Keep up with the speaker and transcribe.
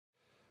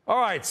All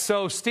right,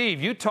 so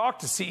Steve, you talk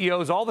to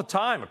CEOs all the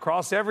time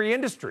across every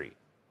industry.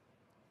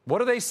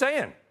 What are they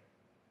saying?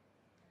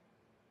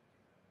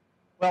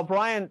 Well,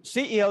 Brian,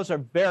 CEOs are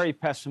very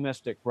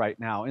pessimistic right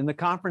now. In the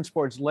Conference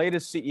Board's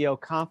latest CEO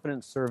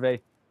confidence survey,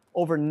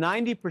 over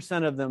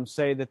 90% of them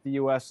say that the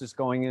U.S. is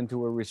going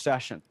into a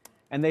recession.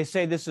 And they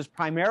say this is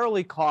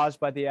primarily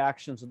caused by the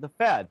actions of the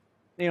Fed.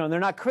 You know,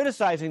 they're not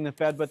criticizing the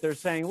Fed, but they're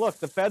saying, look,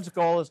 the Fed's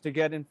goal is to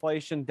get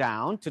inflation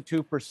down to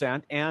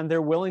 2%, and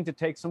they're willing to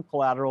take some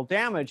collateral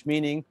damage,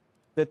 meaning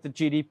that the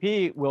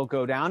GDP will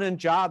go down and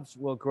jobs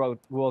will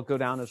go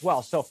down as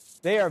well. So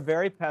they are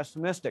very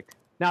pessimistic.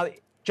 Now,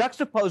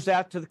 juxtapose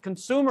that to the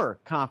consumer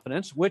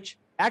confidence, which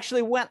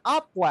actually went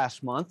up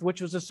last month,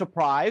 which was a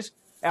surprise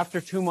after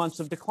 2 months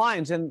of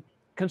declines. And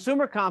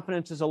consumer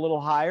confidence is a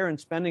little higher and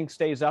spending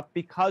stays up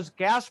because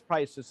gas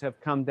prices have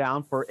come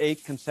down for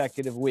 8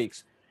 consecutive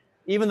weeks.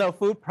 Even though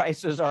food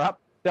prices are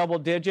up double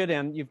digit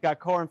and you've got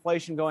core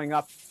inflation going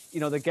up, you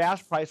know, the gas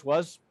price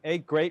was a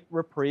great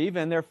reprieve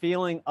and they're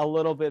feeling a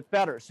little bit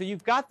better. So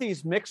you've got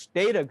these mixed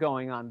data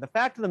going on. The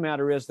fact of the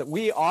matter is that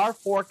we are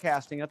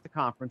forecasting at the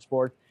Conference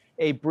Board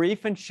a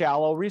brief and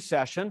shallow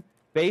recession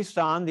based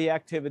on the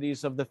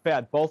activities of the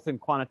Fed, both in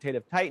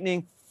quantitative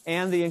tightening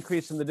and the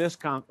increase in the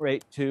discount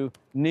rate to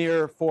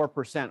near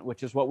 4%,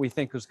 which is what we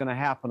think is going to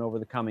happen over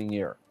the coming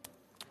year.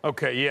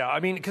 Okay, yeah.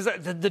 I mean, because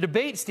the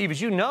debate, Steve, as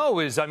you know,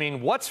 is, I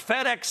mean, what's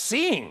FedEx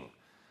seeing?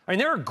 I mean,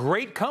 they're a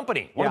great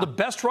company, one of the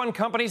best-run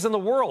companies in the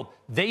world.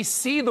 They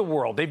see the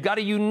world. They've got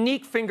a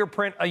unique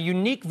fingerprint, a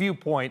unique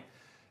viewpoint,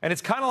 and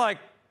it's kind of like,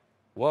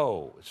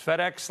 whoa, is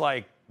FedEx,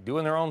 like,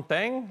 doing their own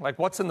thing? Like,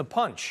 what's in the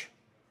punch?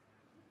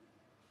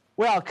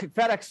 Well,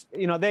 FedEx,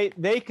 you know,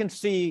 they can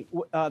see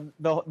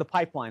the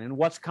pipeline and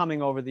what's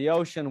coming over the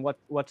ocean,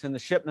 what's in the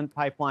shipment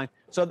pipeline.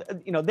 So,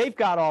 you know, they've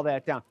got all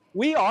that down.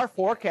 We are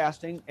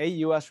forecasting a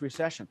U.S.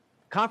 recession.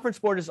 Conference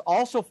Board is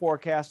also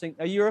forecasting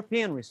a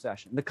European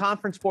recession. The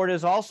Conference Board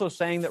is also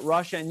saying that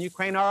Russia and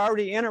Ukraine are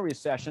already in a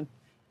recession.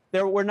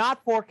 We're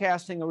not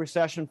forecasting a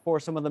recession for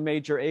some of the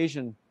major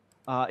Asian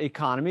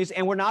economies,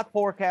 and we're not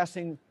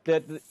forecasting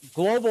that the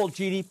global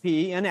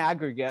GDP in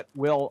aggregate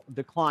will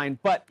decline.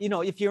 But, you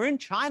know, if you're in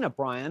China,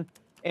 Brian,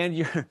 and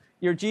your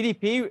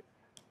GDP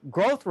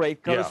growth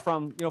rate goes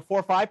from, 4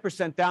 or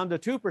 5% down to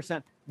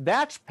 2%,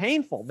 that's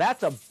painful.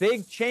 That's a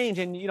big change.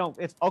 And, you know,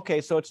 it's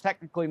okay, so it's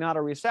technically not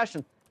a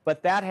recession,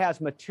 but that has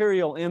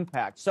material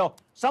impact. So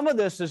some of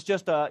this is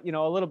just a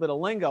little bit of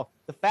lingo.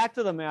 The fact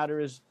of the matter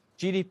is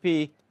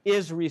GDP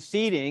is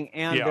receding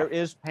and there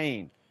is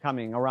pain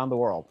coming around the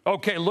world.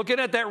 Okay, looking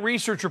at that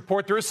research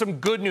report, there is some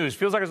good news.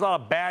 Feels like there's a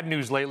lot of bad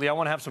news lately. I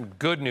want to have some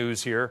good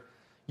news here.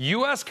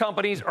 U.S.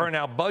 companies are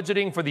now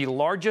budgeting for the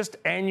largest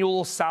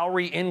annual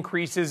salary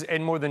increases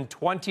in more than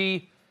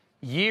 20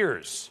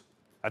 years.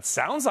 That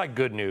sounds like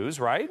good news,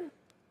 right?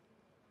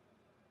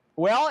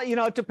 Well, you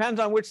know, it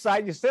depends on which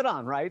side you sit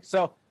on, right?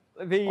 So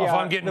if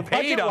I'm getting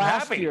paid, I'm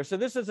happy. Year, so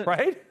this isn't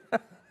right.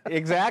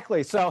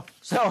 Exactly. So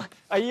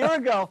a year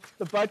ago,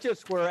 the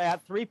budgets were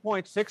at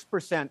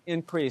 3.6%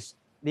 increase.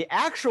 The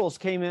actuals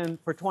came in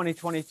for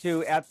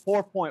 2022 at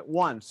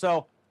 4.1.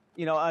 So,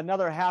 you know,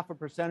 another half a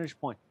percentage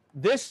point.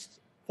 This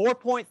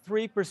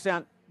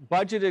 4.3%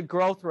 budgeted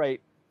growth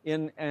rate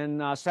in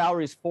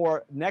salaries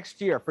for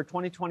next year, for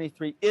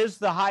 2023, is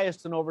the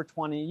highest in over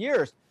 20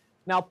 years.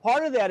 Now,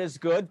 part of that is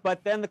good,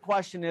 but then the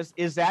question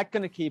is that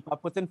going to keep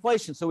up with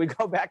inflation? So we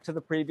go back to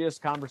the previous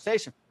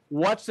conversation.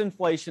 What's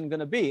inflation going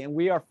to be? And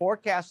we are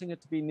forecasting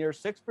it to be near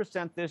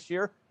 6% this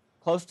year,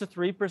 close to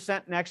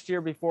 3% next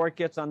year before it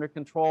gets under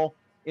control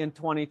in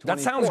 2024.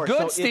 That sounds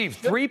good, so Steve.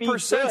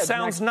 3%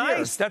 sounds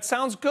nice. That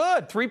sounds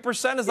good.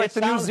 3% is like the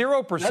new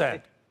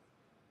 0%.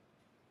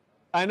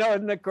 I know,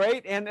 isn't it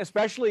great? And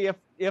especially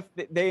if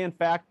they, in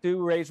fact,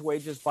 do raise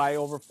wages by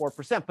over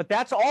 4%. But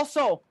that's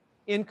also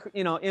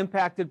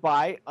impacted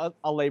by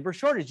a labor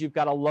shortage. You've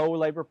got a low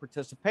labor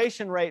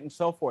participation rate and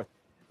so forth.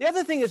 The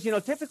other thing is,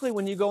 typically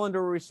when you go into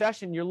a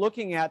recession, you're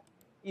looking at,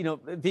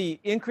 the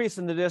increase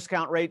in the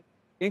discount rate,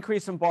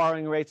 increase in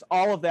borrowing rates,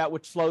 all of that,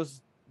 which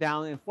slows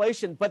down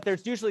inflation. But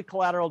there's usually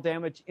collateral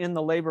damage in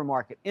the labor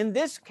market. In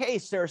this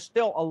case, there are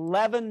still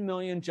 11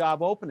 million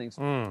job openings.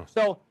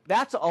 So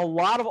that's a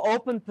lot of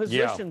open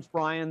positions,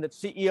 Brian, that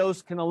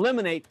CEOs can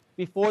eliminate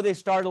before they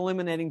start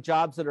eliminating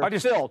jobs that are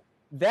filled.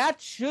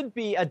 That should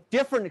be a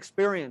different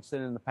experience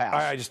than in the past.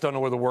 I just don't know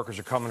where the workers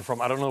are coming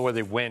from. I don't know where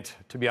they went,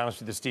 to be honest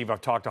with you, Steve.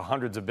 I've talked to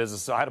hundreds of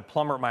businesses. I had a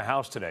plumber at my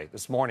house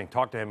this morning.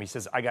 Talked to him. He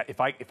says,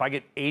 if I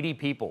get 80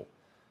 people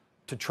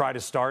to try to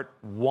start,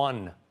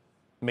 one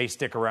may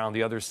stick around,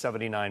 the other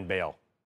 79 bail.